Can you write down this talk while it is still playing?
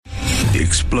The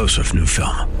explosive new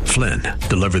film, Flynn,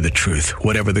 deliver the truth,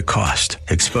 whatever the cost,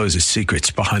 exposes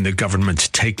secrets behind the government's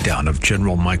takedown of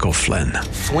General Michael Flynn.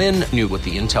 Flynn knew what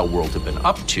the intel world had been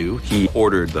up to. He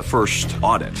ordered the first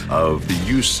audit of the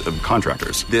use of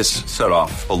contractors. This set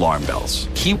off alarm bells.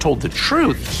 He told the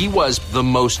truth. He was the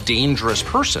most dangerous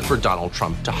person for Donald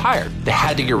Trump to hire. They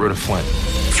had to get rid of Flynn.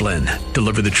 Flynn,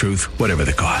 deliver the truth, whatever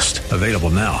the cost. Available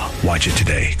now. Watch it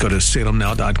today. Go to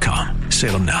salemnow.com.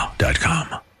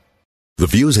 salemnow.com. The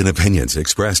views and opinions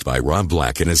expressed by Rob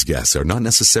Black and his guests are not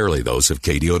necessarily those of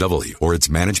KDOW or its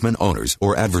management, owners,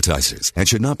 or advertisers and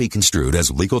should not be construed as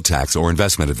legal, tax, or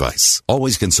investment advice.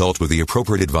 Always consult with the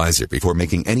appropriate advisor before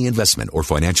making any investment or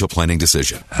financial planning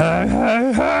decision.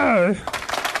 Hey.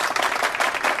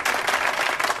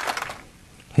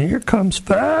 Here comes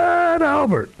Fat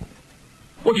Albert.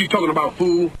 What you talking about,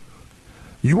 fool?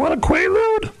 You want a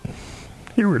Quaalude?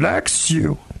 He relaxes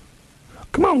you.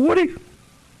 Come on, Woody.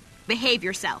 Behave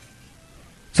yourself.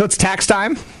 So it's tax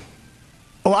time.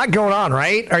 A lot going on,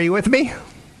 right? Are you with me? A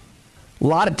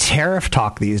lot of tariff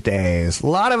talk these days. A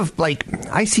lot of,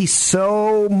 I see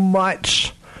so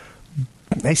much.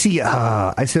 I see a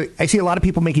lot of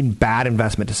people making bad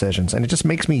investment decisions, and it just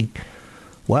makes me,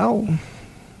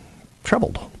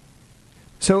 troubled.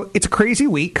 So it's a crazy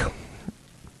week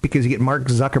because you get Mark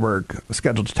Zuckerberg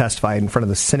scheduled to testify in front of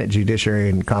the Senate Judiciary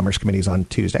and Commerce Committees on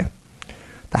Tuesday.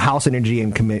 The House Energy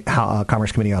and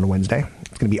Commerce Committee on Wednesday.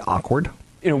 It's going to be awkward.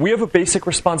 We have a basic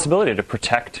responsibility to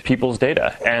protect people's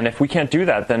data. And if we can't do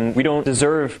that, then we don't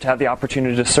deserve to have the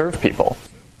opportunity to serve people.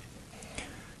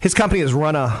 His company has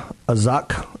run a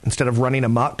Zuck instead of running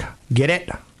amok. Get it?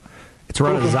 It's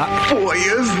run a Zuck. Boy,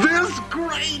 is this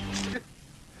great!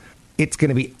 It's going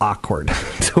to be awkward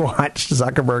to watch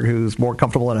Zuckerberg, who's more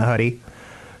comfortable in a hoodie,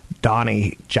 don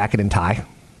a jacket and tie.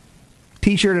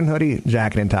 T-shirt and hoodie,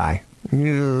 jacket and tie.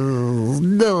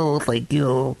 No, thank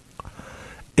you.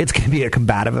 It's going to be a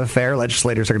combative affair.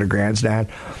 Legislators are going to grandstand.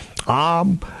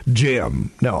 I'm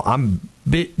Jim. No, I'm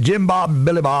Jim Bob,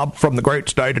 Billy Bob from the great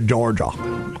state of Georgia.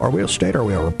 Are we a state? Are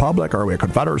we a republic? Are we a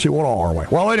confederacy? What are we?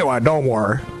 Well, anyway, don't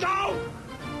worry.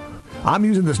 I'm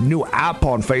using this new app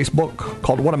on Facebook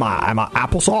called What Am I? I'm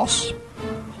Applesauce.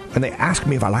 And they ask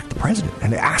me if I like the president.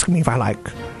 And they ask me if I like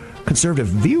conservative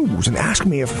views. And they ask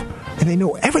me and they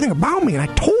know everything about me. And I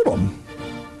told them,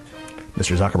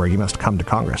 Mr. Zuckerberg, you must come to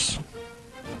Congress.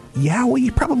 Yeah, well,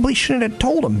 you probably shouldn't have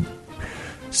told him,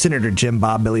 Senator Jim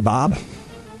Bob, Billy Bob.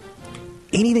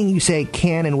 Anything you say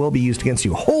can and will be used against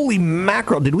you. Holy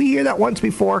mackerel. Did we hear that once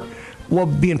before? Well,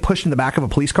 being pushed in the back of a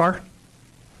police car?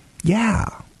 Yeah.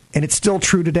 And it's still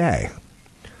true today.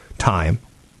 Time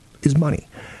is money.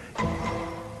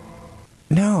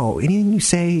 No, anything you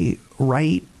say,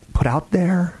 write, put out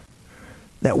there,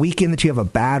 that weekend that you have a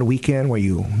bad weekend where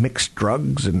you mix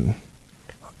drugs and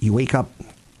you wake up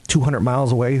 200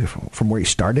 miles away from where you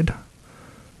started.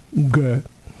 Okay.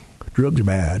 Drugs are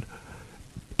bad.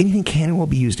 Anything can and will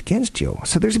be used against you.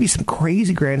 So there's going to be some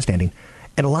crazy grandstanding.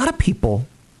 And a lot of people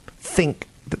think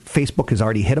that Facebook has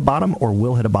already hit a bottom or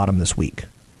will hit a bottom this week.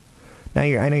 Now,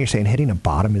 I know you're saying hitting a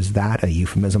bottom, is that a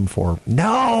euphemism for...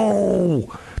 No!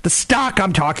 The stock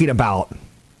I'm talking about.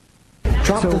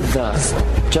 Drop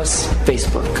the just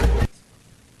Facebook.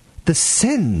 The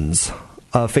sins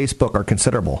of Facebook are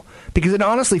considerable because it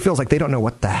honestly feels like they don't know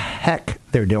what the heck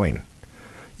they're doing.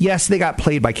 Yes, they got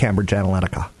played by Cambridge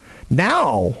Analytica.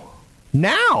 Now,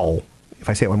 if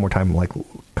I say it one more time, like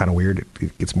kind of weird,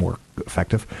 it gets more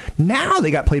effective. Now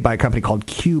they got played by a company called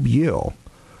CubeU,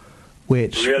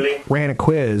 which ran a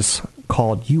quiz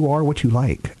called You Are What You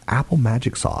Like, Apple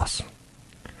Magic Sauce.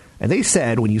 And they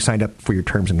said when you signed up for your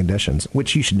terms and conditions,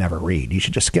 which you should never read, you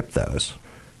should just skip those,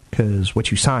 because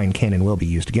what you sign can and will be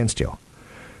used against you.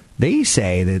 They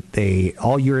say that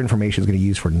all your information is going to be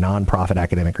used for nonprofit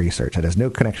academic research. It has no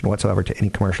connection whatsoever to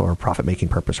any commercial or profit-making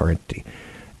purpose or entity.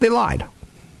 They lied.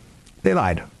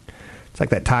 It's like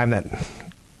that time that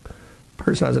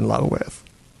person I was in love with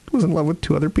was in love with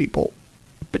two other people.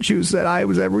 But you said I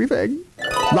was everything.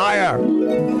 Liar.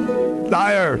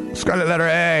 Scarlet letter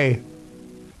A.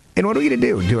 And what are we going to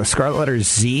do? Do a scarlet letter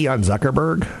Z on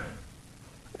Zuckerberg?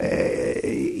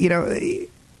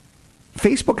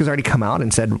 Facebook has already come out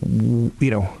and said, we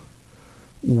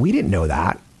didn't know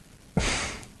that.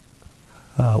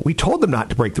 We told them not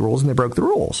to break the rules, and they broke the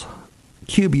rules.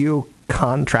 CubeU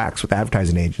contracts with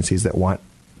advertising agencies that want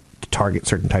to target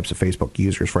certain types of Facebook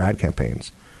users for ad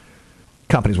campaigns.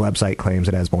 Company's website claims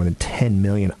it has more than 10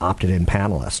 million opted-in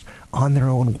panelists on their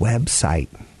own website.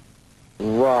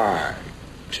 Right.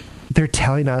 They're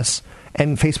telling us,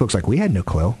 and Facebook's like, we had no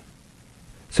clue.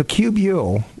 So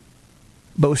CubeU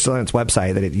boasted on its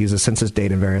website that it uses census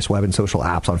data in various web and social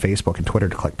apps on Facebook and Twitter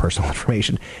to collect personal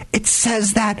information. It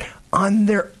says that on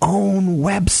their own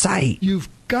website. You've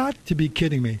got to be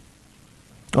kidding me.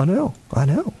 I know.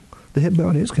 The hip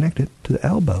bone is connected to the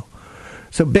elbow.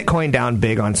 So Bitcoin down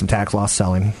big on some tax loss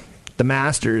selling. The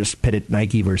Masters pitted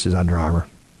Nike versus Under Armour.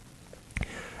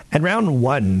 And round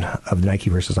one of the Nike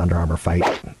versus Under Armour fight,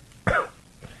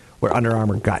 where Under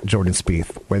Armour got Jordan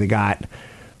Spieth, where they got,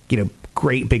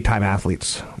 great big-time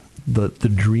athletes. The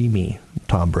dreamy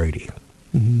Tom Brady.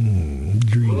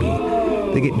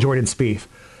 Dreamy. They get Jordan Spieth.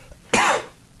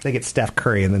 They get Steph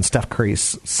Curry, and then Steph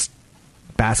Curry's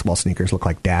basketball sneakers look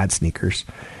like dad sneakers,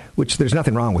 which there's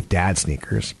nothing wrong with dad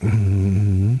sneakers. You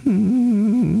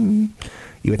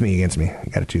with me, against me?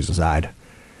 You got to choose a side.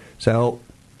 So,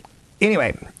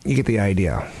 anyway, you get the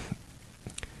idea.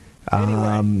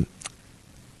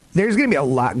 There's going to be a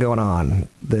lot going on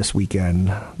this week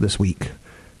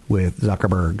with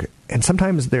Zuckerberg. And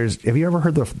sometimes have you ever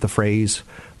heard the phrase,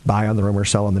 buy on the rumor,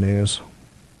 sell on the news?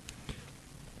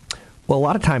 Well, a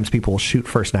lot of times people will shoot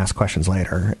first and ask questions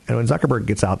later. And when Zuckerberg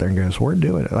gets out there and goes, we're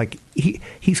doing it, like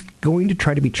he's going to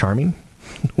try to be charming,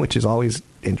 which is always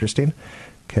interesting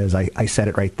because I said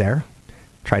it right there.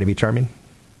 Try to be charming.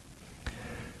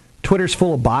 Twitter's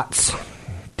full of bots.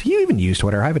 Do you even use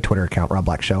Twitter? I have a Twitter account, Rob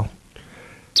Black Show,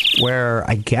 where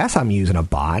I guess I'm using a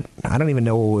bot. I don't even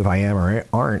know if I am or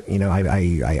aren't.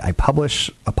 I publish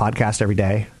a podcast every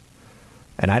day.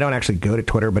 And I don't actually go to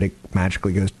Twitter, but it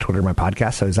magically goes to Twitter, my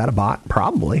podcast. So is that a bot?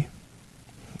 Probably.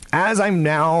 As I'm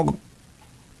now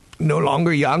no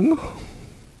longer young,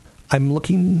 I'm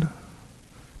looking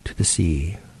to the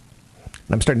sea. And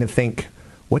I'm starting to think,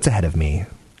 what's ahead of me?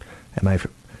 Am I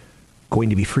going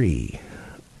to be free?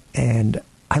 And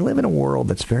I live in a world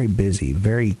that's very busy,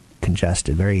 very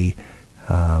congested, very,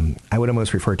 I would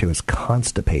almost refer to as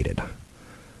constipated.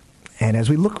 And as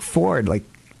we look forward,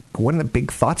 one of the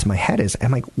big thoughts in my head is,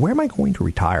 where am I going to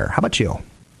retire? How about you?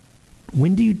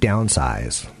 When do you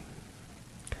downsize?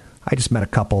 I just met a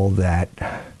couple that,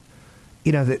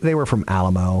 they were from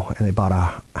Alamo and they bought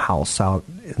a house out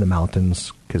in the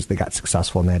mountains because they got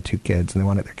successful and they had 2 kids and they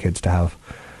wanted their kids to have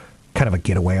kind of a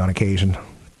getaway on occasion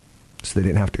so they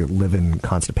didn't have to live in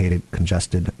constipated,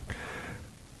 congested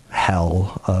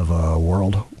hell of a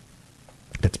world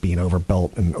that's being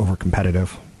overbuilt and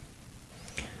overcompetitive.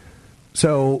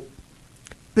 So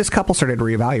this couple started to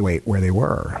reevaluate where they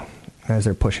were as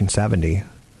they're pushing 70,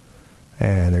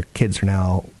 and their kids are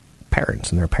now parents,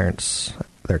 and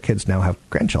their kids now have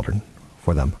grandchildren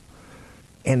for them.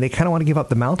 And they kind of want to give up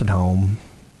the mountain home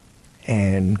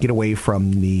and get away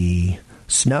from the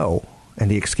snow and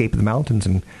the escape of the mountains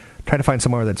and try to find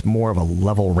somewhere that's more of a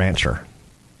level rancher.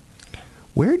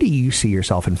 Where do you see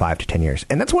yourself in 5 to 10 years?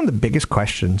 And that's one of the biggest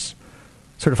questions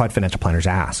certified financial planners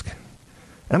ask.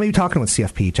 And I'm going to be talking with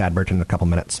CFP Chad Burton in a couple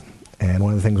minutes. And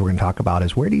one of the things we're going to talk about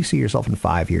is, where do you see yourself in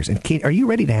 5 years? And are you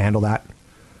ready to handle that?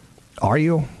 Are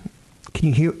you?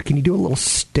 Can you do a little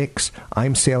Styx,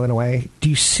 I'm sailing away? Do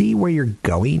you see where you're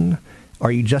going?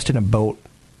 Are you just in a boat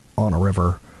on a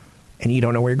river and you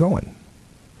don't know where you're going?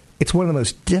 It's one of the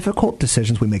most difficult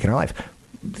decisions we make in our life.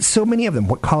 So many of them.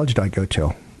 What college do I go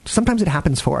to? Sometimes it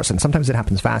happens for us, and sometimes it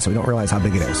happens fast, and we don't realize how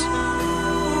big it is.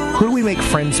 Who do we make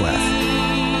friends with?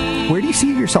 Where do you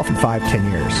see yourself in 5,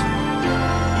 10 years?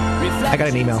 I got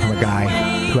an email from a guy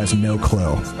who has no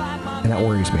clue, and that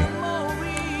worries me.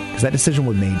 Because that decision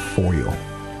was made for you.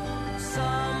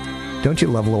 Don't you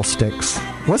love Little Styx?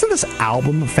 Wasn't this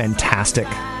album fantastic?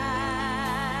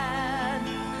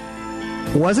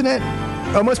 Wasn't it?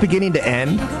 Almost beginning to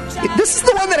end. This is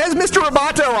the one that has Mr.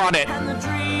 Roboto on it.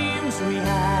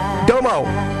 Domo.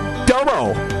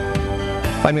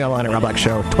 Find me online at Rob Black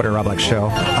Show, Twitter Rob Black Show.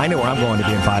 I know where I'm going to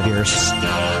be in 5 years.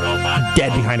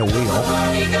 Dead behind a wheel.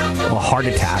 A heart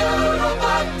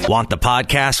attack. Want the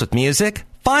podcast with music?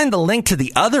 Find the link to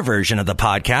the other version of the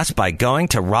podcast by going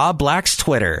to Rob Black's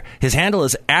Twitter. His handle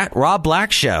is at Rob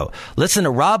Black Show. Listen to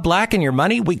Rob Black and Your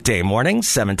Money weekday mornings,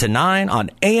 7 to 9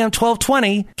 on AM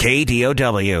 1220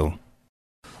 KDOW.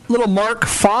 Little Mark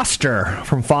Foster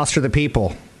from Foster the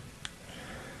People.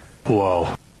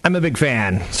 Whoa. I'm a big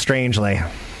fan, strangely.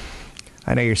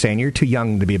 I know you're saying you're too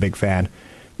young to be a big fan.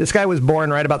 This guy was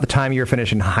born right about the time you were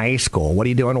finishing high school. What are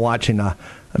you doing watching an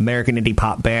American indie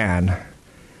pop band?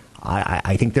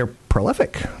 I think they're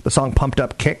prolific. The song Pumped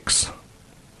Up Kicks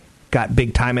got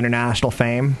big-time international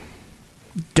fame.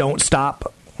 Don't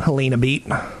Stop, Helena Beat.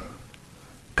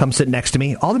 Come Sit Next to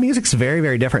Me. All the music's very,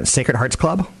 very different. Sacred Hearts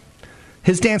Club.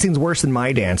 His dancing's worse than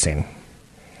my dancing.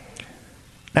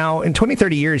 Now, in 20,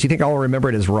 30 years, you think I'll remember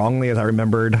it as wrongly as I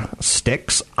remembered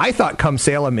Styx? I thought Come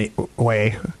Sail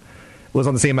Away was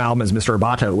on the same album as Mr.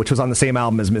 Roboto, which was on the same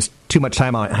album as Too Much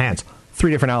Time on Hands.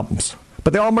 3 different albums.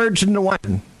 But they all merged into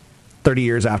one 30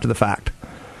 years after the fact.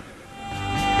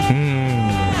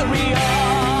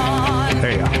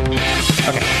 There you go.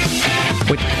 Okay.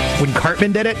 When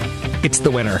Cartman did it, it's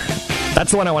the winner.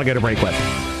 That's the one I want to go to break with.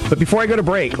 But before I go to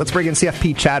break, let's bring in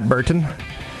CFP Chad Burton.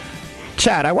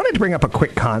 Chad, I wanted to bring up a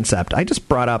quick concept. I just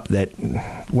brought up that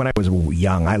when I was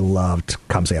young, I loved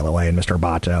Come Sail Away and Mr.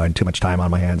 Roboto and Too Much Time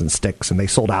on My Hands and Sticks, and they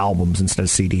sold albums instead of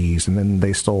CDs, and then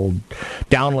they sold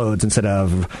downloads instead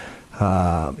of,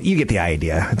 you get the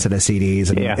idea, instead of CDs,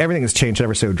 and everything has changed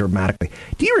ever so dramatically.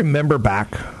 Do you remember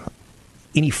back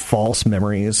any false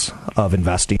memories of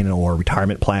investing or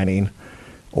retirement planning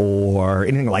or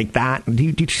anything like that? Do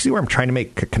you see where I'm trying to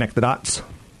connect the dots?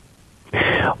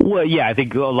 Well, yeah, I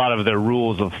think a lot of the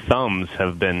rules of thumbs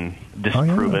have been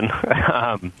disproven.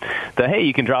 Hey,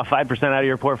 you can draw 5% out of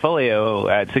your portfolio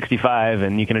at 65,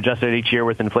 and you can adjust it each year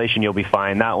with inflation, you'll be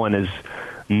fine. That one is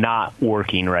not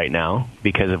working right now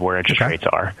because of where interest rates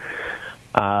are.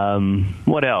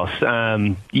 What else?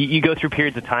 You go through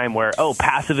periods of time where,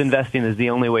 passive investing is the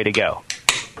only way to go,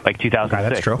 like 2006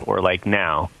 that's true. or like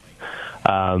now.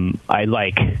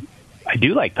 I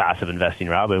do like passive investing,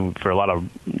 Rob, and for a lot of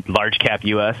large cap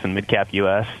U.S. and mid cap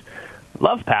U.S.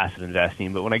 Love passive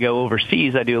investing, but when I go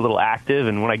overseas, I do a little active,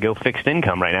 and when I go fixed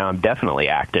income right now, I'm definitely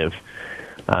active.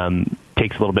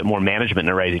 Takes a little bit more management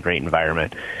in a rising rate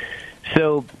environment.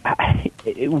 So,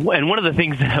 and one of the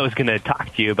things that I was going to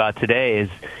talk to you about today is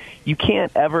you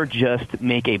can't ever just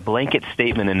make a blanket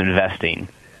statement in investing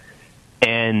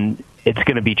and it's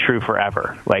going to be true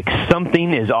forever. Like,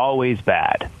 something is always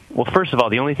bad. Well, first of all,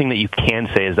 the only thing that you can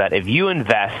say is that if you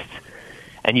invest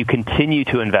and you continue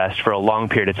to invest for a long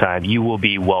period of time, you will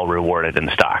be well rewarded in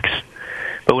stocks.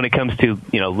 But when it comes to,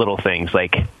 little things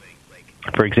like,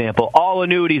 for example, all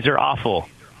annuities are awful.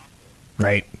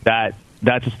 Right.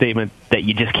 That's a statement that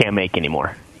you just can't make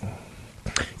anymore.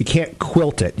 You can't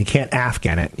quilt it. You can't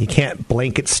Afghan it. You can't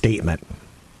blanket statement.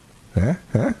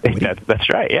 That's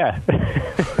right, yeah.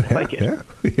 Like it. Yeah.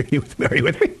 Are you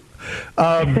with me?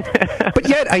 But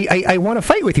yet, I want to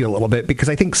fight with you a little bit because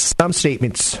I think some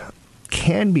statements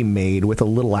can be made with a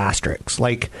little asterisk.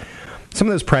 Like some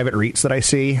of those private REITs that I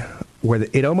see where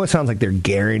it almost sounds like they're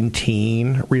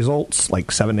guaranteeing results, like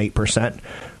 7-8%.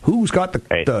 Who's got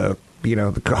the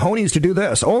cojones to do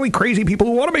this? Only crazy people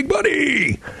who want to make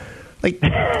money. Like,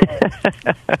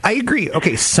 I agree.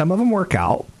 Okay, some of them work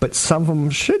out, but some of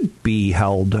them should be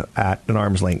held at an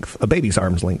arm's length, a baby's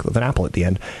arm's length with an apple at the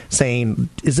end, saying,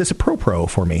 is this a pro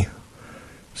for me?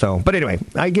 So, but anyway,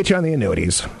 I get you on the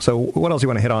annuities. So what else do you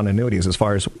want to hit on annuities as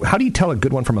far as, how do you tell a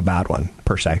good one from a bad one,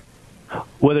 per se?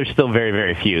 Well, there's still very,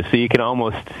 very few. So you can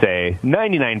almost say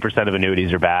 99% of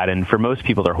annuities are bad, and for most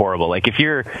people, they're horrible. Like if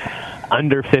you're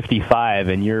under 55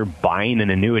 and you're buying an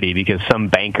annuity because some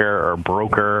banker or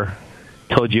broker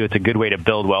told you it's a good way to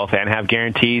build wealth and have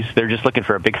guarantees, they're just looking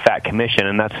for a big fat commission,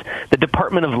 and that's the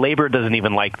Department of Labor doesn't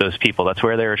even like those people. That's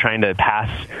where they were trying to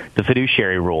pass the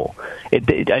fiduciary rule.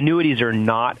 Annuities are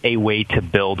not a way to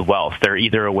build wealth. They're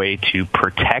either a way to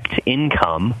protect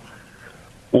income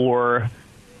or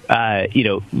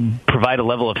provide a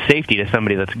level of safety to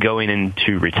somebody that's going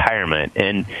into retirement.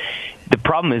 And the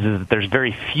problem is that there's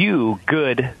very few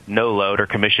good no-load or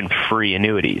commission-free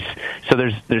annuities. So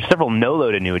there's several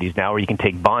no-load annuities now where you can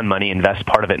take bond money, invest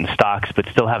part of it in stocks, but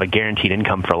still have a guaranteed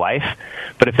income for life.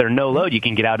 But if they're no-load, you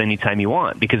can get out anytime you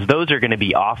want because those are going to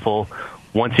be awful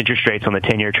once interest rates on the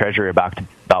 10-year Treasury are about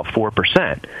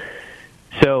 4%.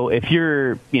 So if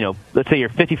you're, let's say you're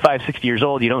 55, 60 years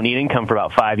old, you don't need income for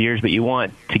about 5 years, but you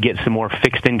want to get some more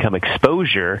fixed income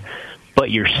exposure,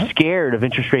 but you're scared of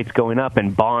interest rates going up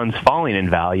and bonds falling in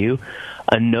value,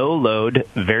 a no-load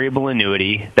variable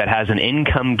annuity that has an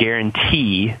income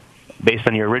guarantee based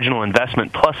on your original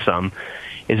investment plus some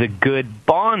is a good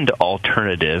bond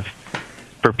alternative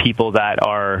for people that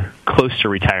are close to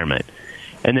retirement.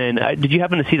 And then, did you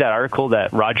happen to see that article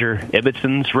that Roger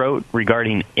Ibbotson wrote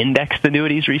regarding indexed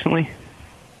annuities recently?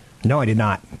 No, I did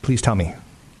not. Please tell me.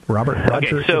 Roger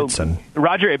Ibbotson.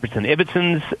 Roger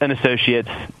Ibbotson, and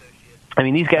Associates. I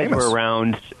mean, these guys were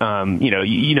around, you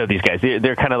know these guys.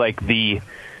 They're kind of like the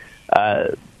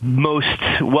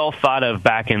most well thought of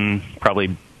back in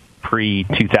probably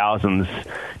pre-2000s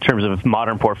in terms of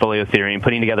modern portfolio theory and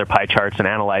putting together pie charts and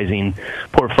analyzing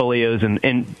portfolios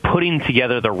and putting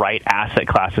together the right asset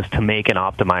classes to make an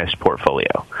optimized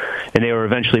portfolio. And they were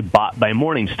eventually bought by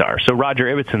Morningstar. So Roger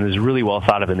Ibbotson is really well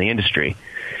thought of in the industry.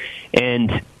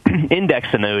 And index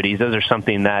annuities, those are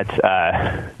something that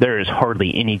there is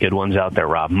hardly any good ones out there,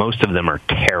 Rob. Most of them are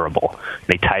terrible.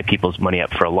 They tie people's money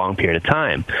up for a long period of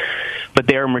time. but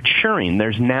they are maturing.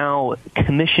 There's now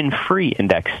commission-free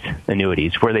indexed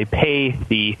annuities where they pay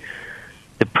the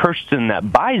person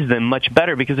that buys them much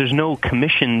better because there's no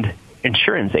commissioned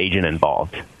insurance agent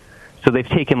involved. So they've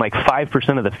taken like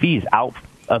 5% of the fees out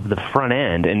of the front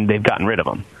end, and they've gotten rid of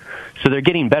them. So they're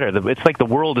getting better. It's like the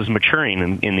world is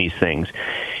maturing in these things.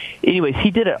 Anyways,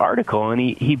 he did an article, and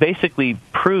he basically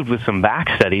proved with some back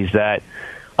studies that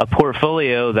a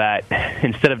portfolio that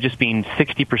instead of just being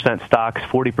 60% stocks,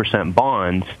 40%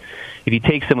 bonds, if you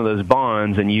take some of those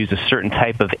bonds and use a certain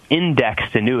type of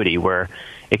indexed annuity where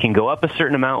it can go up a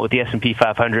certain amount with the S&P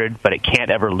 500, but it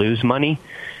can't ever lose money,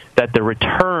 that the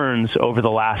returns over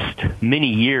the last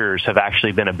many years have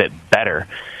actually been a bit better.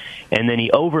 And then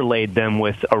he overlaid them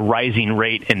with a rising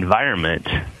rate environment,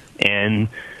 and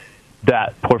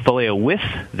that portfolio with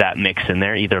that mix in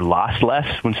there either lost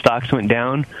less when stocks went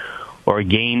down or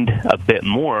gained a bit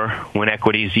more when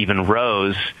equities even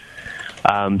rose.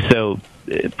 So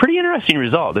pretty interesting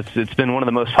result. It's been one of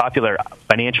the most popular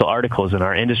financial articles in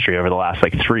our industry over the last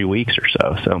 3 weeks or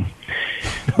so. So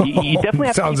you definitely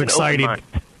have sounds to keep exciting. An open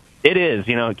mind. It is.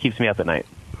 It keeps me up at night.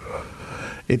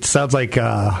 It sounds like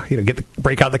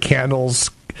break out the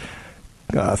candles,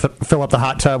 fill up the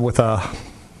hot tub with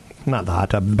not the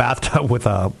hot tub, the bathtub with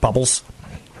bubbles,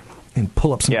 and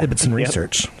pull up some Ibbotson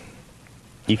research.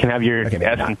 You can have your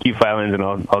S&Q filings, and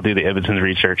I'll do the Ibbotson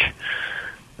research.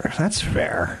 That's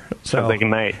fair. Sounds like a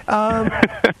night.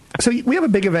 So we have a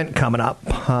big event coming up.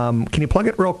 Can you plug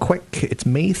it real quick? It's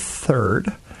May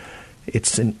 3rd.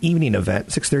 It's an evening event,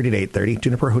 6:30 to 8:30,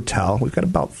 Juniper Hotel. We've got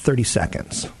about 30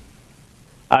 seconds.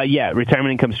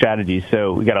 Retirement income strategies.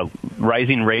 So we got a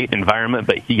rising rate environment,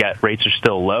 but rates are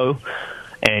still low,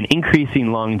 and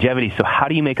increasing longevity. So how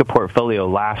do you make a portfolio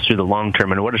last through the long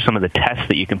term, and what are some of the tests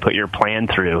that you can put your plan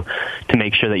through to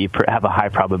make sure that you have a high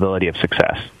probability of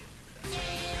success?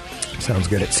 Sounds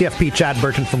good. It's CFP Chad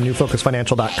Burton from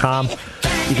NewFocusFinancial.com.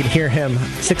 You can hear him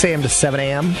 6 a.m. to 7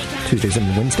 a.m. Tuesdays and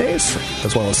Wednesdays,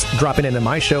 as well as dropping into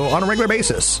my show on a regular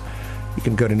basis. You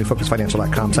can go to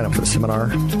NewFocusFinancial.com, sign up for the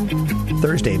seminar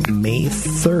Thursday, May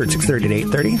 3rd, 6:30 to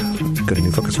 8:30. Go to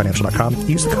NewFocusFinancial.com.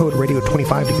 Use the code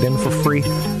Radio25 to get in for free.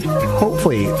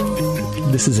 Hopefully,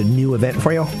 this is a new event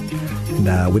for you,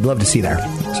 and we'd love to see you there.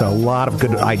 So a lot of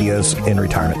good ideas in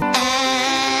retirement.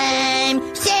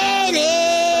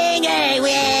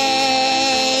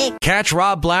 Catch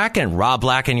Rob Black and Rob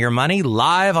Black and Your Money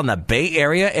live on the Bay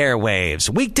Area airwaves,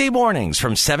 weekday mornings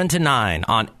from 7 to 9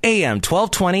 on AM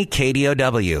 1220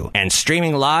 KDOW and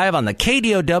streaming live on the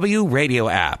KDOW radio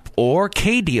app or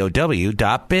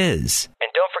KDOW.biz.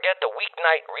 And don't forget the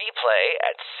weeknight replay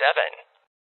at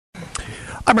 7.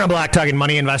 I'm Rob Black, talking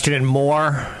money, investing, and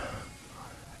more.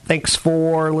 Thanks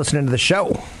for listening to the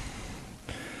show.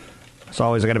 As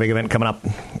always, I got a big event coming up.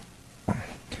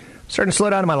 Starting to slow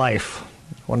down in my life.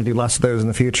 I want to do less of those in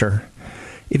the future.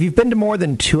 If you've been to more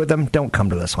than 2 of them, don't come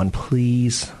to this one,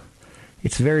 please.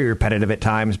 It's very repetitive at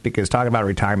times because talking about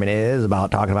retirement is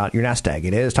about talking about your nest egg.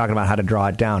 It is talking about how to draw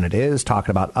it down. It is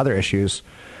talking about other issues,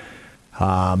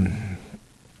 that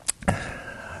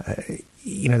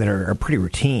are pretty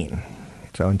routine.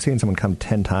 So, and seeing someone come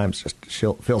 10 times just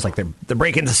feels like they're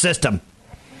breaking the system.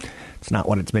 It's not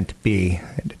what it's meant to be.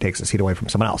 It takes a seat away from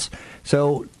someone else.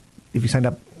 So, if you signed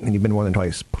up and you've been more than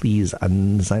twice, please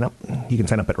unsign up. You can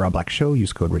sign up at Rob Black Show.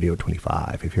 Use code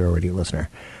Radio25 if you're already a listener.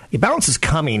 A bounce is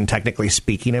coming, technically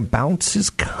speaking. A bounce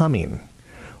is coming.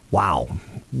 Wow.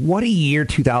 What a year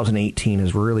 2018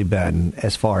 has really been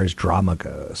as far as drama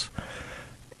goes.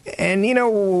 And,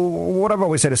 what I've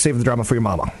always said is save the drama for your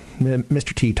mama.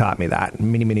 Mr. T taught me that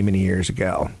many, many, many years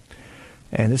ago.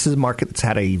 And this is a market that's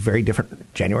had a very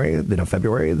different January than a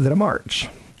February than a March.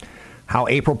 How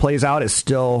April plays out is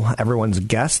still everyone's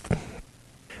guess.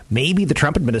 Maybe the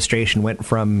Trump administration went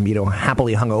from,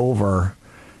 happily hungover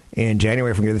in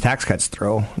January from getting the tax cuts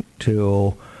through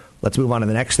to let's move on to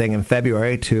the next thing in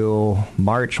February to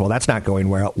March. Well, that's not going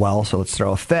well, so let's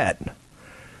throw a fit.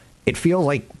 It feels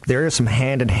like there is some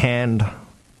hand-in-hand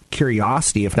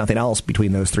curiosity, if nothing else,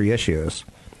 between those 3 issues,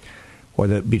 or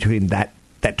between that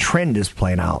trend is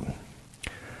playing out.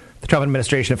 The Trump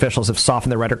administration officials have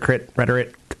softened their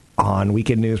rhetoric on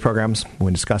weekend news programs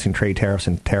when discussing trade tariffs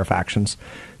and tariff actions.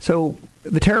 So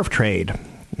the tariff trade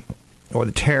or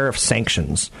the tariff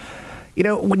sanctions,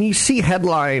 when you see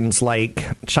headlines like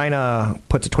China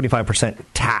puts a 25%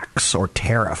 tax or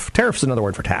tariff's another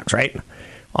word for tax, right?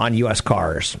 On U.S.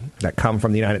 cars that come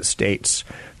from the United States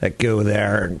that go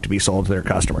there to be sold to their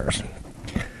customers.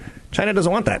 China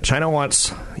doesn't want that. China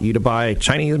wants you to buy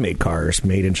Chinese-made cars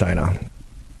made in China,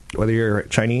 whether you're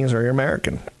Chinese or you're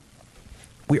American.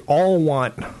 We all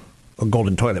want a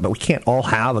golden toilet, but we can't all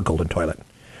have a golden toilet.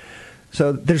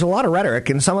 So there's a lot of rhetoric,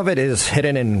 and some of it is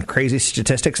hidden in crazy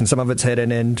statistics, and some of it's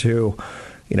hidden into,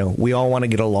 we all want to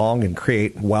get along and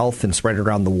create wealth and spread it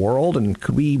around the world, and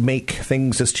could we make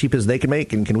things as cheap as they can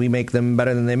make, and can we make them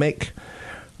better than they make?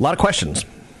 A lot of questions.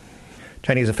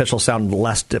 Chinese officials sound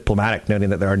less diplomatic, noting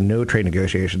that there are no trade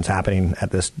negotiations happening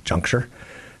at this juncture.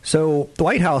 So the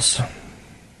White House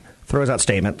throws out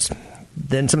statements.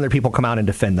 Then some of their people come out and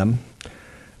defend them.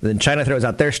 Then China throws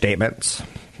out their statements.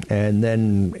 And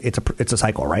then it's a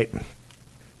cycle, right?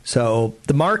 So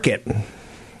the market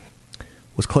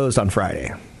was closed on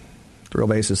Friday. The real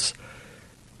basis.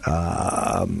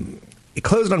 It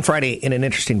closed on Friday in an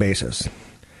interesting basis.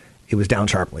 It was down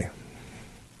sharply.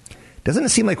 Doesn't it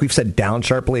seem like we've said down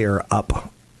sharply or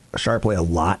up sharply a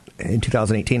lot in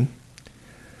 2018?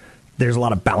 There's a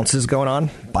lot of bounces going on.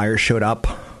 Buyers showed up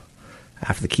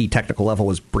after the key technical level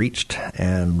was breached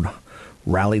and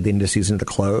rallied the indices into the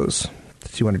close. The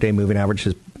 200-day moving average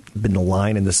has been the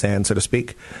line in the sand, so to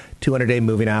speak. 200-day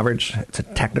moving average, it's a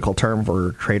technical term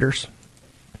for traders.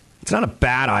 It's not a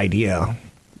bad idea.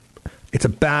 It's a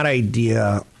bad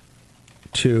idea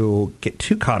to get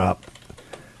too caught up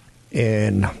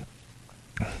in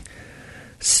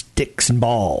sticks and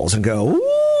balls and go,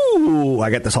 ooh, I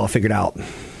got this all figured out.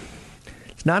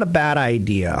 It's not a bad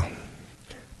idea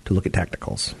to look at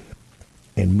technicals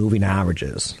and moving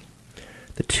averages.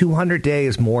 The 200-day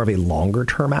is more of a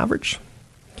longer-term average.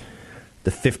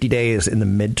 The 50-day is in the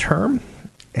midterm,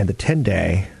 and the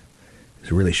 10-day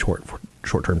is really short for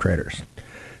short-term traders.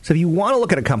 So if you want to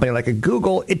look at a company like a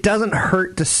Google, it doesn't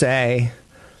hurt to say,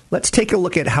 let's take a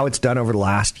look at how it's done over the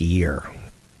last year.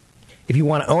 If you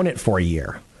want to own it for a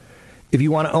year, if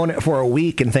you want to own it for a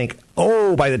week and think,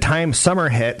 oh, by the time summer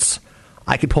hits,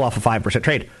 I could pull off a 5%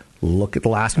 trade. Look at the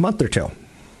last month or two.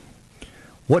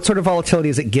 What sort of volatility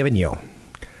is it giving you?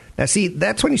 Now, see,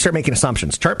 that's when you start making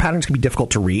assumptions. Chart patterns can be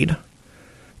difficult to read,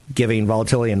 giving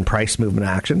volatility in price movement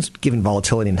actions, giving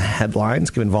volatility in headlines,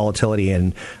 giving volatility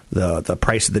in the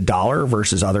price of the dollar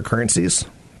versus other currencies.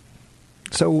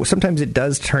 So sometimes it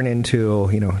does turn into,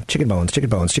 chicken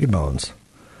bones.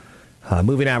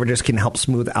 Moving averages can help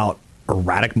smooth out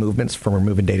erratic movements from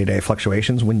removing day-to-day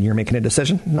fluctuations when you're making a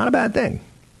decision. Not a bad thing.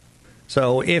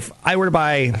 So if I were to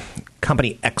buy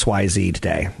company XYZ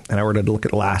today, and I were to look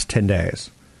at the last 10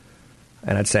 days,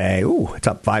 and I'd say, ooh, it's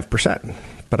up 5%.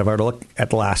 But if I were to look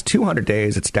at the last 200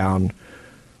 days, it's down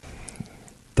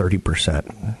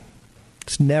 30%.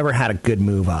 It's never had a good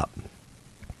move up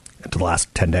until the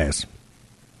last 10 days.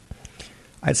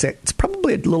 I'd say it's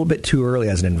probably a little bit too early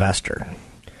as an investor.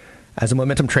 As a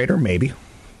momentum trader, maybe.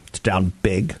 It's down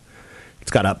big. It's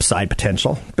got upside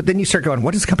potential. But then you start going,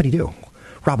 what does the company do?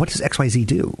 Rob, what does XYZ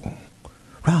do?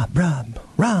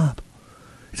 Rob.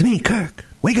 It's me, Kirk.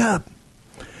 Wake up.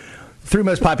 Three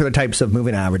most popular types of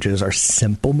moving averages are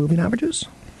simple moving averages,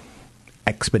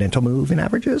 exponential moving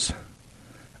averages,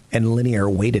 and linear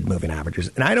weighted moving averages.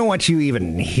 And I don't want you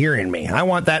even hearing me. I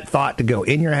want that thought to go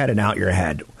in your head and out your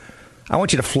head. I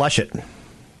want you to flush it.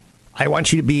 I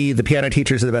want you to be the piano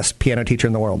teacher who's the best piano teacher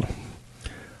in the world.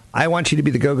 I want you to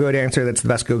be the go-go dancer that's the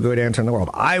best go-go dancer in the world.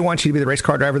 I want you to be the race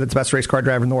car driver that's the best race car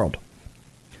driver in the world.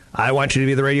 I want you to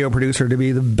be the radio producer to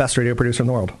be the best radio producer in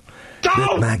the world.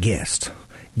 With my guest.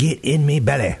 Get in me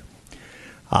belly.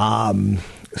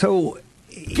 So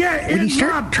when you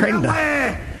start trying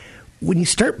to, when you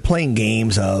start playing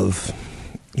games of,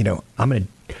 I'm gonna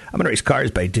race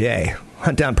cars by day,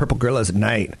 hunt down purple gorillas at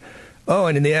night. Oh,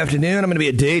 and in the afternoon, I'm gonna be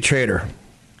a day trader.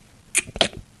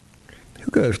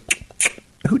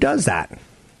 Who does that?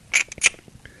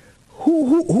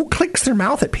 Who clicks their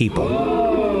mouth at people?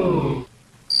 Whoa.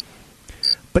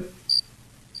 But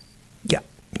yeah.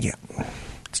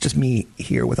 It's just me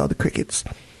here with all the crickets.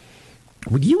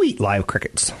 Would you eat live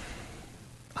crickets?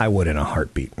 I would in a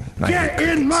heartbeat. Get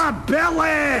in my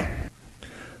belly!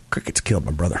 Crickets killed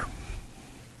my brother.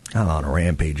 I'm on a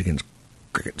rampage against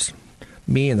crickets.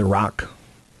 Me and The Rock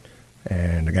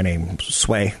and a guy named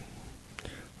Sway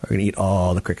are going to eat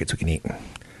all the crickets we can eat.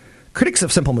 Critics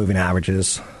of simple moving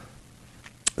averages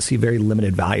see very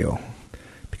limited value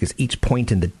because each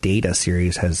point in the data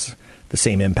series has the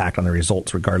same impact on the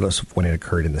results regardless of when it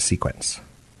occurred in the sequence.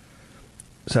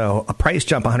 So a price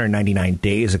jump 199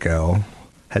 days ago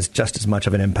has just as much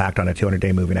of an impact on a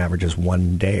 200-day moving average as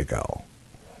 1 day ago.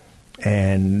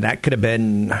 And that could have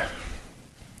been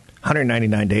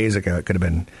 199 days ago. It could have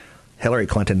been Hillary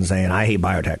Clinton saying, I hate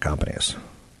biotech companies.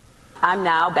 I'm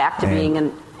now back to being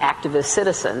an activist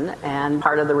citizen and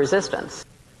part of the resistance.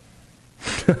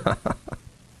 I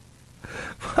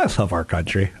love our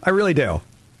country. I really do.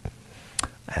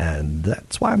 And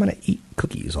that's why I'm going to eat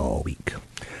cookies all week.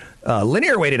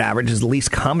 Linear weighted average is the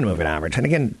least common moving average. And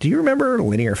again, do you remember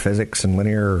linear physics and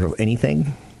linear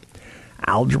anything?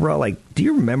 Algebra? Like, do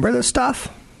you remember this stuff?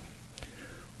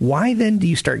 Why then do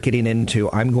you start getting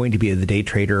into, I'm going to be the day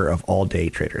trader of all day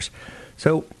traders?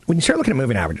 So when you start looking at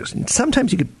moving averages, and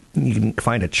sometimes you can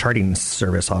find a charting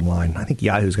service online. I think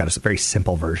Yahoo's got a very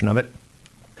simple version of it.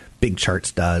 Big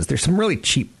Charts does. There's some really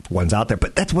cheap ones out there,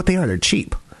 but that's what they are. They're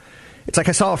cheap. It's like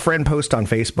I saw a friend post on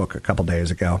Facebook a couple days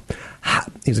ago.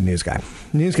 He's a news guy.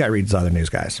 News guy reads other news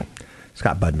guys.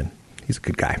 Scott Budman. He's a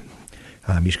good guy.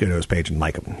 You should go to his page and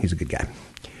like him. He's a good guy.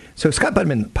 So Scott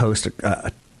Budman posted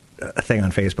a thing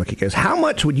on Facebook. He goes, how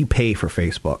much would you pay for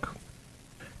Facebook?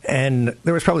 And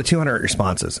there was probably 200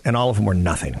 responses, and all of them were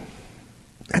nothing.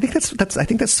 I think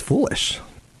that's foolish.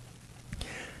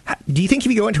 Do you think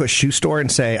if you go into a shoe store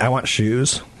and say, I want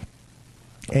shoes,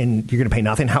 and you're going to pay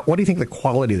nothing, what do you think the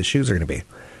quality of the shoes are going to be?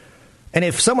 And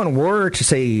if someone were to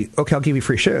say, okay, I'll give you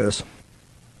free shoes,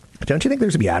 don't you think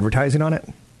there's going to be advertising on it?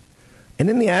 And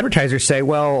then the advertisers say,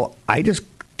 well, I just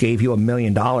gave you $1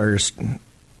 million,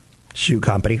 shoe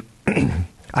company.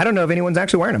 I don't know if anyone's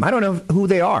actually wearing them. I don't know who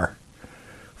they are.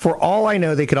 For all I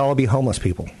know, they could all be homeless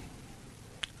people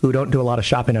who don't do a lot of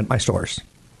shopping at my stores.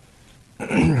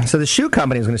 So the shoe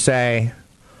company is going to say,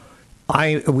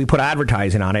 we put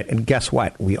advertising on it, and guess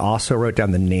what? We also wrote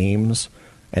down the names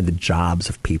and the jobs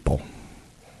of people.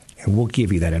 And we'll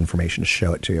give you that information to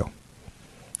show it to you.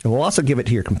 And we'll also give it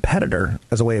to your competitor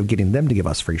as a way of getting them to give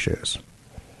us free shoes.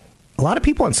 A lot of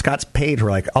people on Scott's page were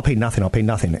like, I'll pay nothing.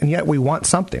 And yet we want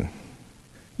something.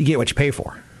 You get what you pay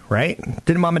for, right?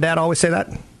 Didn't mom and dad always say that?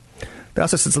 They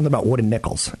also said something about wooden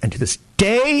nickels. And to this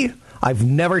day, I've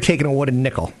never taken a wooden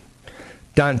nickel.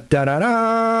 Dun, da, da,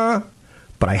 da.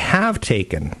 But I have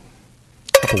taken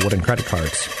a couple wooden credit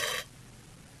cards.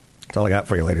 That's all I got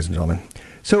for you, ladies and gentlemen.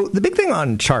 So the big thing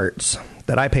on charts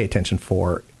that I pay attention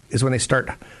for is when they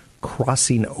start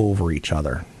crossing over each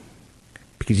other.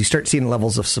 Because you start seeing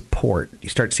levels of support. You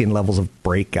start seeing levels of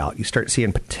breakout. You start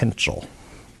seeing potential.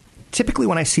 Typically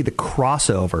when I see the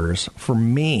crossovers, for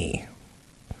me,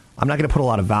 I'm not going to put a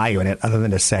lot of value in it other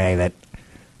than to say that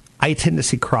I tend to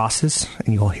see crosses,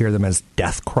 and you'll hear them as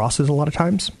death crosses a lot of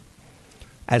times,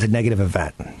 as a negative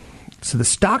event. So the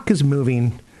stock is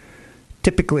moving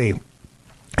typically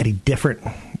at a different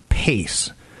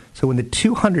pace. So when the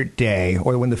 200-day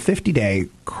or when the 50-day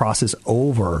crosses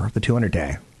over the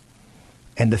 200-day,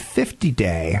 and the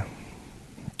 50-day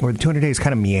or the 200-day is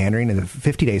kind of meandering and the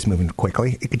 50-day is moving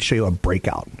quickly, it could show you a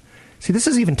breakout. See, this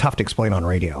is even tough to explain on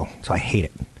radio, so I hate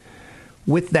it.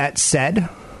 With that said,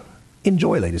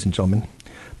 enjoy, ladies and gentlemen.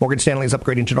 Morgan Stanley is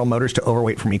upgrading General Motors to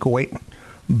overweight from equal weight.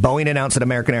 Boeing announced that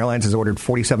American Airlines has ordered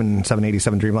 47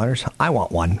 787 Dreamliners. I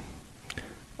want one.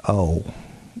 Oh,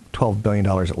 $12 billion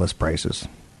at list prices.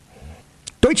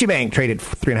 Deutsche Bank traded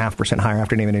 3.5% higher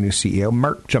after naming a new CEO.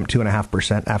 Merck jumped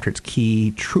 2.5% after its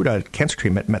Keytruda cancer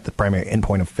treatment met the primary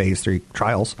endpoint of phase 3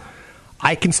 trials.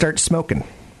 I can start smoking.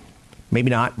 Maybe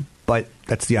not, but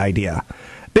that's the idea.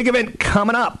 Big event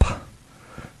coming up.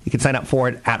 You can sign up for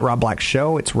it at Rob Black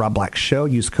Show. It's Rob Black Show.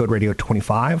 Use code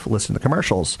radio25. Listen to the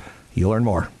commercials. You'll learn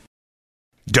more.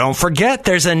 Don't forget,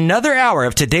 there's another hour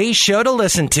of today's show to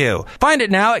listen to. Find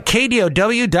it now at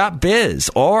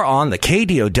KDOW.biz or on the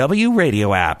KDOW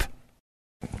radio app.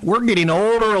 We're getting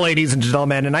older, ladies and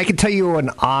gentlemen, and I can tell you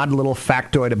an odd little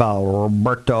factoid about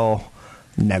Roberto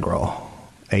Negro,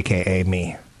 a.k.a.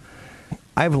 me.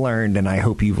 I've learned, and I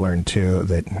hope you've learned too,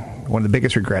 that one of the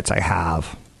biggest regrets I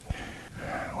have,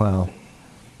 well,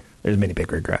 there's many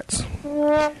big regrets.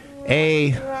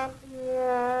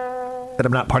 That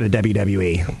I'm not part of the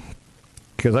WWE.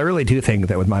 Because I really do think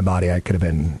that with my body, I could have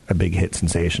been a big hit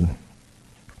sensation.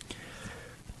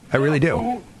 I really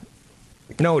do.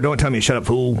 No, don't tell me shut up,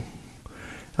 fool.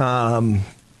 No.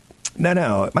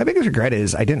 My biggest regret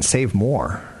is I didn't save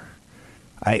more.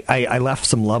 I left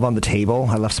some love on the table.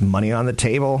 I left some money on the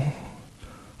table.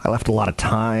 I left a lot of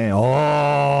time.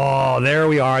 Oh, there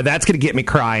we are. That's going to get me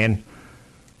crying.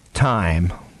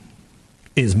 Time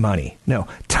is money. No,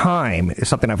 time is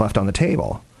something I've left on the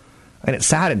table. And it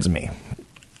saddens me.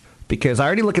 Because I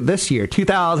already look at this year,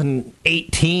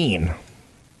 2018. And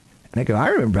I go, I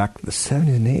remember back in the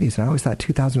 70s and 80s, and I always thought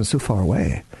 2000 was so far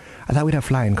away. I thought we'd have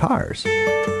flying cars.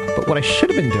 But what I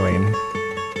should have been doing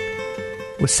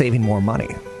was saving more money.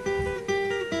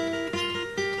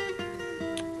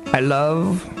 I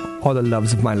love all the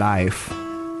loves of my life,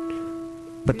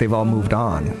 but they've all moved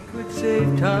on.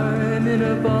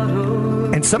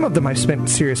 And some of them I've spent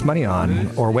serious money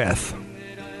on or with.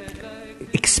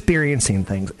 Experiencing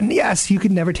things. And yes, you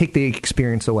can never take the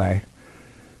experience away.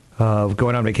 of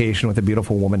going on vacation with a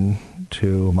beautiful woman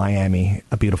to Miami,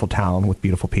 a beautiful town with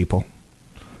beautiful people,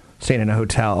 staying in a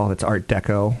hotel that's Art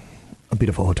Deco, a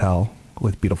beautiful hotel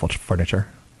with beautiful furniture.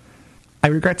 I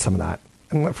regret some of that.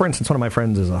 And for instance, one of my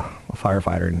friends is a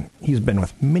firefighter, and he's been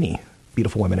with many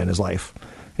beautiful women in his life.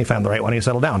 He found the right one, he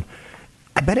settled down.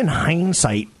 I bet in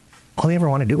hindsight, all he ever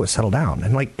wanted to do was settle down.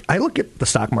 And like, I look at the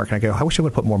stock market and I go, I wish I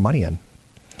would put more money in.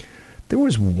 There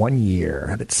was one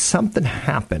year that something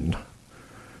happened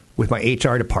with my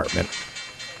HR department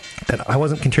that I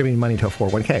wasn't contributing money to a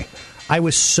 401k. I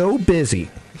was so busy.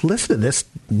 Listen to this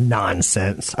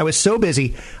nonsense. I was so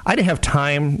busy, I didn't have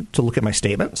time to look at my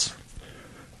statements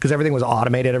because everything was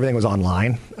automated, everything was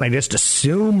online, and I just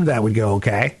assumed that would go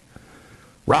okay.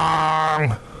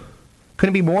 Wrong.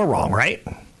 Couldn't be more wrong, right?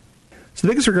 So the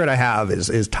biggest regret I have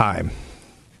is time.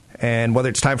 And whether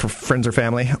it's time for friends or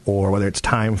family, or whether it's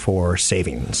time for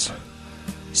savings.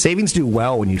 Savings do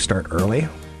well when you start early.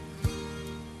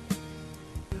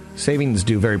 Savings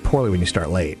do very poorly when you start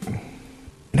late.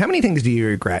 And how many things do you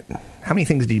regret? How many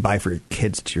things did you buy for your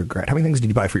kids that you regret? How many things did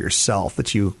you buy for yourself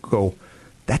that you go,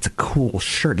 that's a cool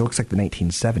shirt. It looks like the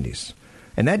 1970s.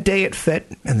 And that day it fit,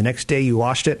 and the next day you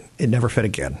washed it, it never fit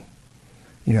again.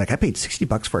 And you're like, I paid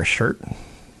 $60 for a shirt?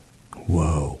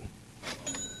 Whoa.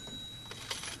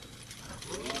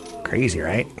 Crazy,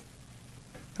 right?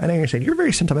 I know you're saying, you're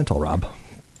very sentimental, Rob.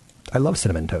 I love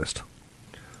Cinnamon Toast.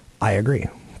 I agree.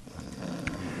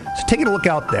 So taking a look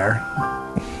out there,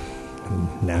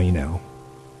 now you know.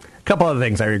 A couple other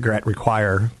things I regret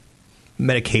require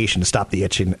medication to stop the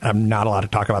itching. I'm not allowed to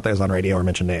talk about those on radio or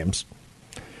mention names.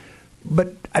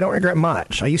 But I don't regret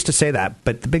much. I used to say that,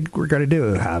 but the big regret I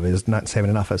do have is not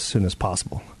saving enough as soon as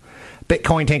possible.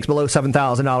 Bitcoin tanks below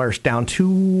 $7,000, down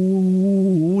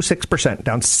 6%,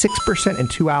 down 6% in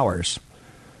 2 hours.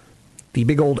 The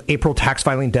big old April tax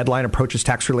filing deadline approaches.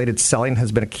 Tax-related selling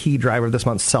has been a key driver of this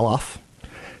month's sell-off.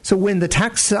 So when the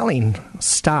tax selling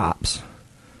stops,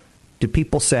 do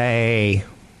people say,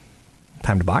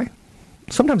 time to buy?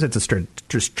 Sometimes it's a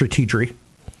strategy.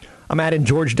 I'm adding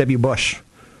George W. Bush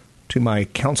to my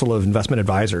Council of Investment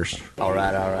Advisors. All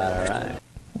right.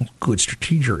 Good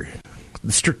strategy.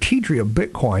 The strategy of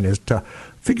Bitcoin is to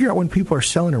figure out when people are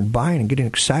selling or buying and getting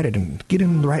excited and getting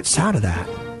on the right side of that.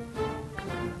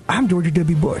 I'm George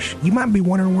W. Bush. You might be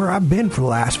wondering where I've been for the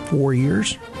last 4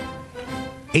 years.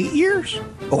 8 years?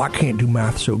 Oh, I can't do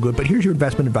math so good, but here's your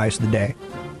investment advice of the day.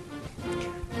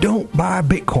 Don't buy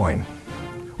Bitcoin.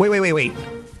 Wait.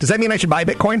 Does that mean I should buy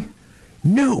Bitcoin?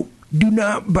 No, do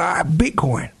not buy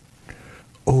Bitcoin.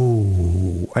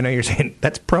 Oh, I know you're saying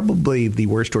that's probably the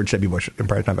worst George W. Bush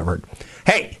impression I've ever heard.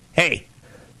 Hey,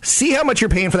 see how much you're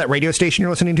paying for that radio station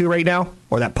you're listening to right now?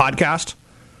 Or that podcast?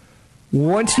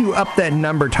 Once you up that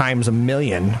number times a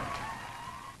million,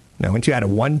 now once you add a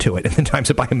 1 to it and then times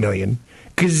it by a million,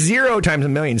 because 0 times a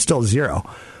million is still 0,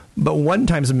 but 1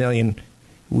 times a million,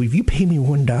 well, if you pay me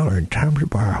 $1 and times it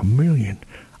by a million,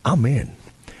 I'm in.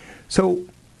 So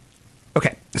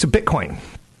Bitcoin,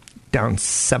 down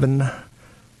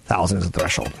 7,000 is the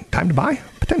threshold. Time to buy?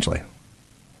 Potentially.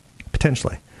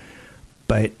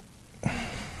 But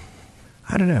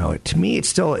I don't know. To me, it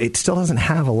still doesn't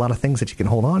have a lot of things that you can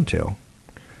hold on to.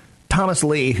 Thomas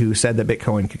Lee, who said that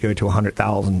Bitcoin could go to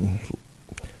 100,000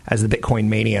 as the Bitcoin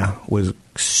mania was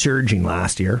surging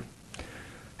last year,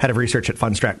 head of research at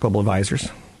Fundstrat Global Advisors,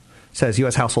 says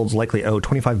U.S. households likely owe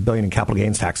 $25 billion in capital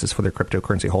gains taxes for their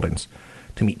cryptocurrency holdings.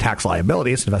 To meet tax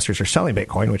liabilities, investors are selling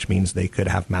Bitcoin, which means they could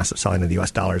have massive selling of the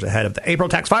U.S. dollars ahead of the April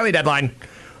tax filing deadline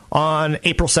on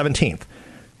April 17th.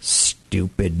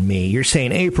 Stupid me. You're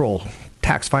saying April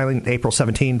tax filing, April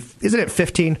 17th. Isn't it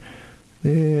 15?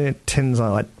 It tends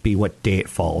to be what day it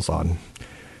falls on.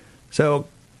 So,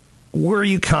 were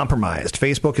you compromised?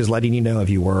 Facebook is letting you know if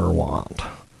you were or weren't.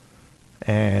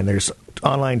 And there's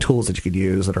online tools that you could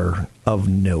use that are of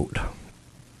note.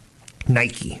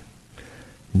 Nike,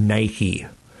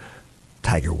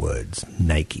 Tiger Woods,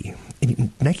 Nike.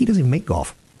 And Nike doesn't even make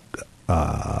golf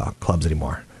clubs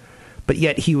anymore. But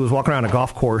yet he was walking around a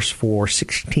golf course for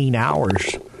 16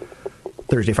 hours,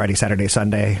 Thursday, Friday, Saturday,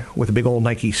 Sunday, with a big old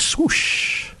Nike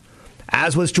swoosh,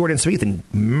 as was Jordan Spieth. And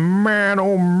man,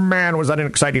 oh man, was that an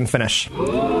exciting finish.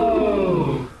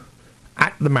 Whoa.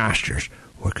 At the Masters.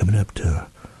 We're coming up to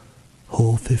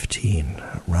hole 15.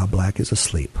 Rob Black is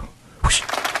asleep. Whoosh.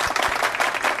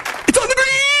 It's on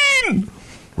the green!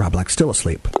 Rob Black's still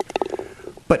asleep.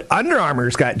 But Under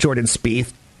Armour's got Jordan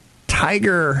Spieth,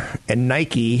 Tiger, and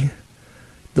Nike.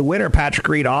 The winner, Patrick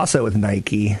Reed, also with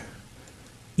Nike.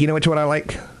 You know which one I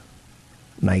like?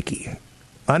 Nike.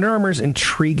 Under Armour's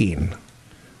intriguing,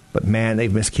 but man,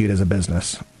 they've miscued as a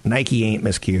business. Nike ain't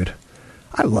miscued.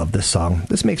 I love this song.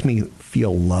 This makes me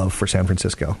feel love for San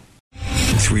Francisco.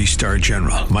 3-star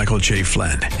General Michael J.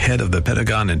 Flynn, head of the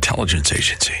Pentagon Intelligence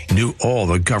Agency, knew all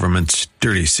the government's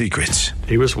dirty secrets.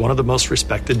 He was one of the most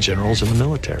respected generals in the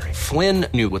military. Flynn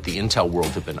knew what the intel world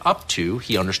had been up to.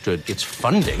 He understood its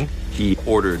funding. He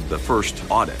ordered the first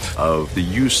audit of the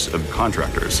use of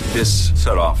contractors. This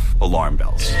set off alarm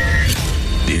bells.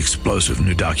 The explosive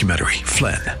new documentary,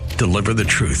 Flynn, Deliver the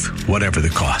Truth, Whatever the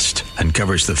Cost,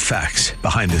 uncovers the facts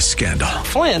behind this scandal.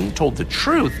 Flynn told the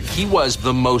truth. He was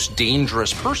the most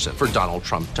dangerous person for Donald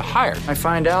Trump to hire. I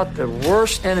find out the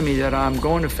worst enemy that I'm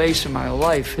going to face in my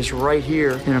life is right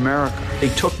here in America. They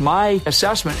took my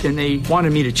assessment and they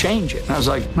wanted me to change it. And I was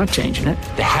like, I'm not changing it.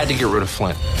 They had to get rid of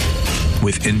Flynn.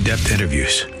 With in-depth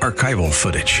interviews, archival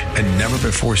footage, and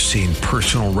never-before-seen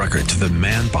personal records of the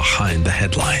man behind the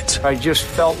headlines. I just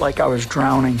felt like I was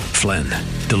drowning. Flynn,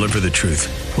 Deliver the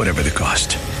Truth, Whatever the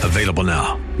Cost. Available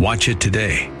now. Watch it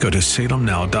today. Go to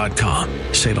salemnow.com.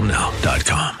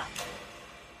 salemnow.com.